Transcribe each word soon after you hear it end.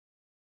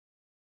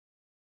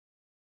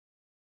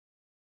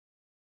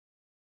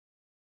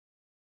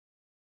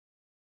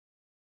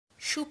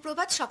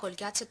সুপ্রভাত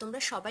সকলকে। আচ্ছা, তোমরা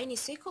সবাই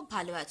নিশ্চয়ই খুব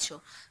ভালো আছো।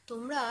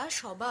 তোমরা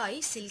সবাই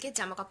সিল্কের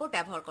জামা কাপড়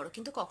ব্যবহার করো,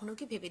 কিন্তু কখনো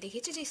কি ভেবে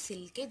দেখেছো যে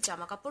সিল্কের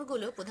জামা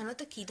কাপড়গুলো প্রধানত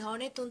কি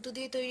ধরনের তন্তু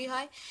দিয়ে তৈরি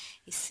হয়?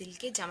 এই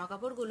সিল্কের জামা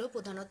কাপড়গুলো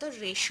প্রধানত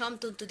রেশম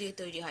তন্তু দিয়ে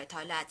তৈরি হয়।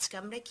 তাহলে আজকে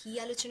আমরা কি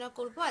আলোচনা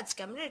করব? আজকে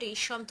আমরা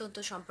রেশম তন্তু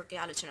সম্পর্কে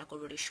আলোচনা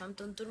করব। রেশম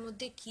তন্তুর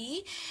মধ্যে কি?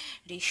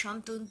 রেশম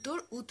তন্তুর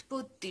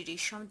উৎপত্তি,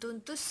 রেশম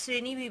তন্তুর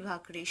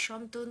শ্রেণীবিভাগ,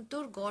 রেশম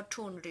তন্তুর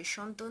গঠন,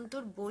 রেশম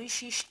তন্তুর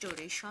বৈশিষ্ট্য,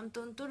 রেশম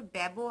তন্তুর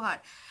ব্যবহার,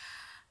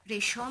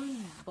 রেশম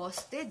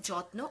বস্ত্রের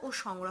যত্ন ও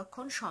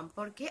সংরক্ষণ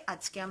সম্পর্কে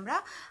আজকে আমরা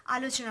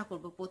আলোচনা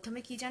করব। প্রথমে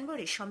কি জানবো?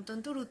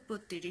 রেশমতন্তুর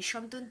উৎপত্তি।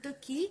 রেশমতন্তু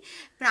কি?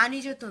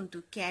 প্রাণীজ তন্তু।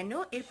 কেন?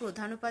 এর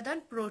প্রধান উপাদান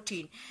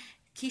প্রোটিন।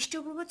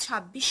 খ্রিস্টপূর্ব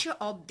 2600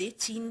 অব্দে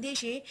চীন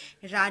দেশে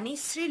রানী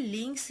শ্রী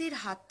লিংসির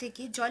হাত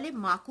থেকে জলে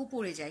মাকু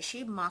পড়ে যায়।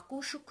 সেই মাকু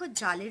সূক্ষ্ম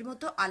জালের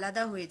মতো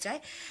আলাদা হয়ে যায়।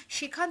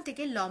 সেখান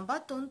থেকে লম্বা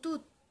তন্তু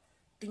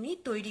তিনি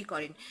তৈরি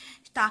করেন।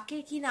 তাকে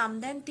কি নাম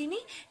দেন তিনি?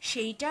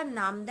 সেইটার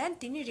নাম দেন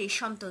তিনি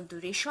রেশমতন্তু।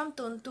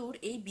 রেশমতন্তুর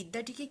এই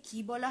বিদ্যাটিকে কি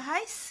বলা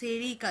হয়?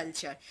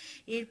 সেরিকালচার।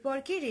 এরপর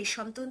কি?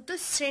 রেশমতন্তুর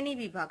শ্রেণী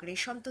বিভাগ।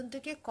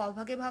 রেশমতন্তুকে ক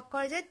ভাগে ভাগ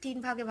করা যায়? 3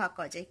 ভাগে ভাগ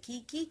করা যায়। কি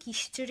কি?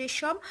 কৃষিজ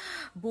রেশম,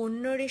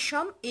 বন্য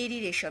রেশম, এরি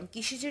রেশম।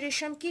 কৃষিজ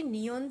রেশম কি?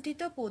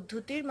 নিয়ন্ত্রিত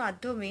পদ্ধতির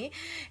মাধ্যমে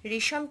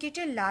রেশম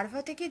কীটের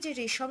লার্ভা থেকে যে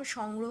রেশম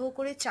সংগ্রহ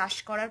করে চাষ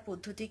করার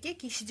পদ্ধতিকে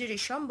কৃষিজ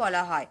রেশম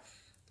বলা হয়।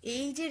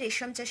 এই যে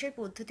রেশম চাষের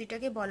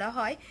পদ্ধতিটাকে বলা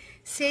হয়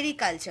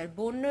সেরিকালচার।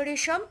 বন্য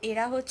রেশম,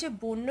 এরা হচ্ছে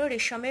বন্য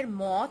রেশমের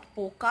মথ,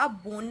 পোকা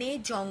বনে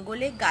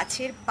জঙ্গলে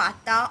গাছের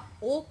পাতা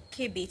ও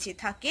খেয়ে বেঁচে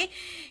থাকে।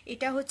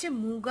 এটা হচ্ছে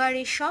মুগা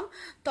রেশম,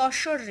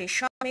 তসর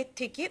রেশমের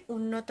থেকে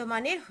উন্নত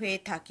মানের হয়ে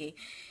থাকে।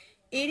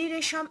 এরি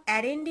রেশম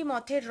অ্যারেন্ডি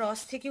মথের রস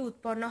থেকে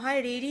উৎপন্ন হয়।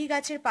 রেরি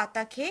গাছের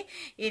পাতা খেয়ে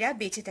এরা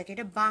বেঁচে থাকে।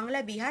 এটা বাংলা,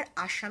 বিহার,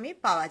 আসামে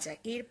পাওয়া যায়।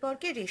 এরপর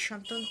কি?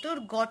 রেশমতন্তুর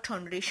গঠন।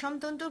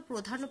 রেশমতন্তুর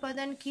প্রধান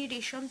উপাদান কি?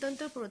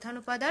 রেশমতন্তুর প্রধান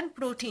উপাদান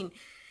প্রোটিন।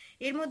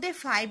 এর মধ্যে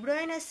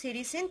ফাইব্রোইন আর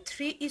সেরিসেন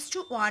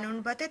 3:1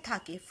 অনুপাতে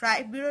থাকে।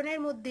 ফাইব্রোনের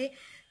মধ্যে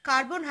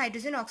কার্বন,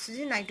 হাইড্রোজেন,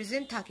 অক্সিজেন,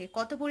 নাইট্রোজেন থাকে।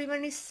 কত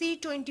পরিমাণে?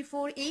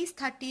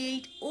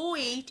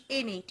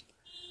 C24H38N8।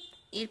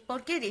 এরপর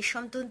কি?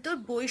 রেশমতন্তুর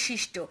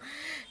বৈশিষ্ট্য।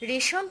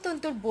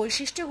 রেশমতন্তুর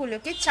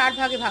বৈশিষ্ট্যগুলোকে 4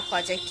 ভাগে ভাগ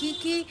করা যায়। কি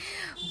কি?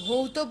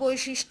 ভৌত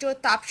বৈশিষ্ট্য,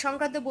 তাপ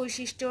সংক্রান্ত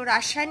বৈশিষ্ট্য,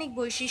 রাসায়নিক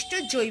বৈশিষ্ট্য,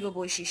 জৈব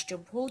বৈশিষ্ট্য।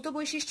 ভৌত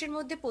বৈশিষ্ট্যের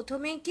মধ্যে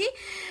প্রথমেই কি?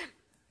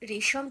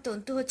 রেশম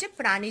তন্তু হচ্ছে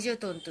প্রাণীজ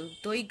তন্তু।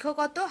 দৈর্ঘ্য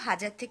কত?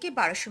 1000 থেকে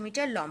 1200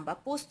 মিটার লম্বা।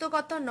 প্রস্থ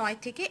কত? 9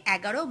 থেকে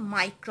 11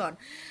 মাইক্রন।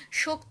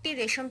 শক্তি,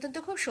 রেশম তন্তু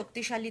খুব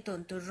শক্তিশালী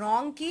তন্তু।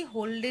 রং কি?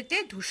 হলদেটে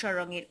ধূসর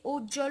রঙের।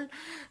 উজ্জ্বল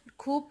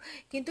খুব,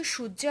 কিন্তু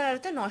সূর্যের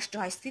আলোতে নষ্ট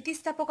হয়।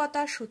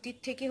 স্থিতিস্থাপকতা সুতির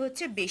থেকে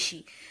হচ্ছে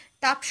বেশি।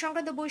 তাপ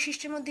সংক্রান্ত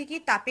বৈশিষ্ট্যের মধ্যে কি?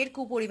 তাপের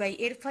কুপরিবাহী।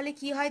 এর ফলে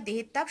কি হয়?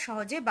 দেহের তাপ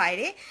সহজে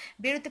বাইরে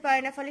বেরোতে পারে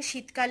না। ফলে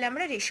শীতকালে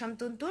আমরা রেশম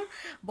তন্তুর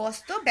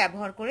বস্ত্র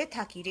ব্যবহার করে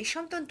থাকি।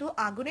 রেশম তন্তু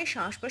আগুনের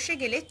সংস্পর্শে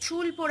গেলে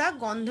চুল পোড়া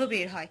গন্ধ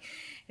বের হয়।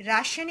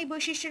 রাসায়নিক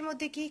বৈশিষ্ট্যের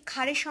মধ্যে কি?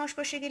 ক্ষারের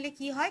সংস্পর্শে গেলে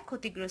কি হয়?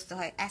 ক্ষতিগ্রস্ত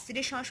হয়।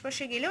 অ্যাসিডের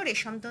সংস্পর্শে গেলেও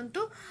রেশম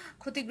তন্তু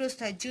ক্ষতিগ্রস্ত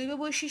হয়। জৈব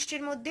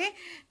বৈশিষ্ট্যের মধ্যে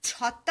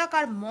ছত্রাক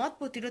আর মথ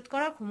প্রতিরোধ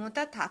করার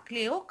ক্ষমতা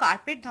থাকলেও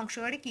কার্পেট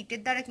ধ্বংসকারী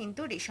কীটের দ্বারা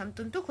কিন্তু রেশম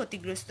তন্তু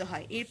ক্ষতিগ্রস্ত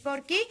হয়। এরপর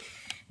কি?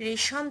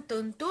 রেশম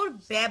তন্তুর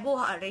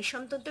ব্যবহার।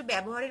 রেশম তন্তুর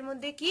ব্যবহারের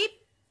মধ্যে কি?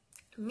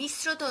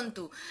 মিশ্র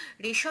তন্তু।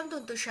 রেশম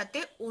তন্তুর সাথে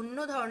অন্য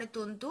ধরনের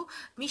তন্তু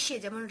মিশিয়ে,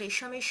 যেমন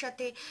রেশমের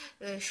সাথে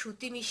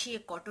সুতি মিশিয়ে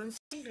কটন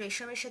সিল্ক,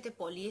 রেশমের সাথে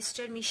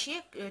পলিয়েস্টার মিশিয়ে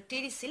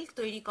টেরি সিল্ক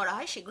তৈরি করা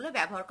হয়, সেগুলো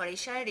ব্যবহার করে।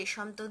 এছাড়া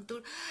রেশম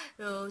তন্তুর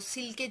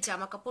সিল্কের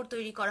জামা কাপড়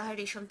তৈরি করা হয়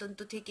রেশম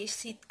তন্তু থেকে।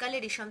 শীতকালে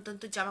রেশম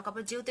তন্তুর জামা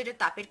কাপড়, যেহেতু এটা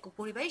তাপের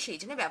কুপরিবাহী, সেই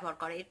জন্য ব্যবহার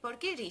করে। এরপর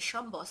কি?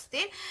 রেশম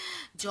বস্ত্রের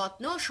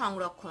যত্ন ও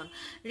সংরক্ষণ।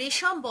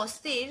 রেশম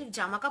বস্ত্রের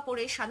জামা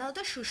কাপড়ে সাধারণত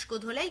শুষ্ক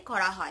ধোলাই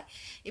করা হয়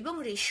এবং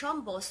রেশম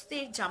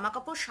বস্ত্রের জামা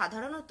কাপড় সাধারণত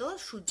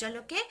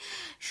সূর্যালোকে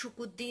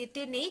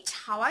শুকুতে নেই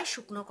ছাওয়ায়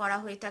শুকনো করা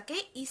হয়ে থাকে।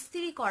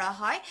 ইস্ত্রি করা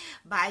হয়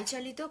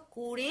বায়ুচালিত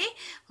করে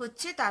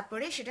হচ্ছে,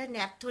 তারপরে সেটা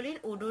ন্যাপথলিন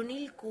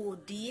ওডোনিল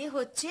দিয়ে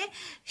হচ্ছে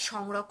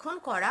সংরক্ষণ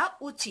করা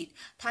উচিত।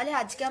 তাহলে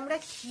আজকে আমরা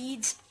কি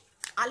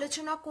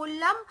আলোচনা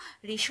করলাম?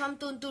 রেশম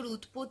তন্তুর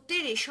উৎপত্তি,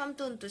 রেশম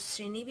তন্তুর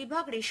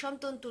শ্রেণীবিভাগ, রেশম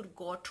তন্তুর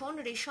গঠন,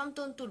 রেশম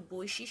তন্তুর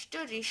বৈশিষ্ট্য,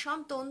 রেশম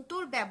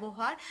তন্তুর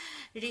ব্যবহার,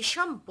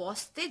 রেশম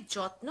বস্ত্রের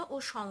যত্ন ও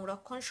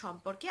সংরক্ষণ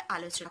সম্পর্কে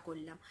আলোচনা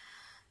করলাম।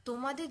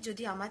 তোমাদের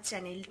যদি আমার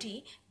চ্যানেলটি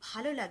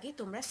ভালো লাগে,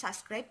 তোমরা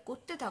সাবস্ক্রাইব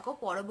করতে থাকো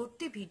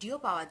পরবর্তী ভিডিও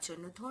পাওয়ার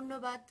জন্য।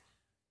 ধন্যবাদ।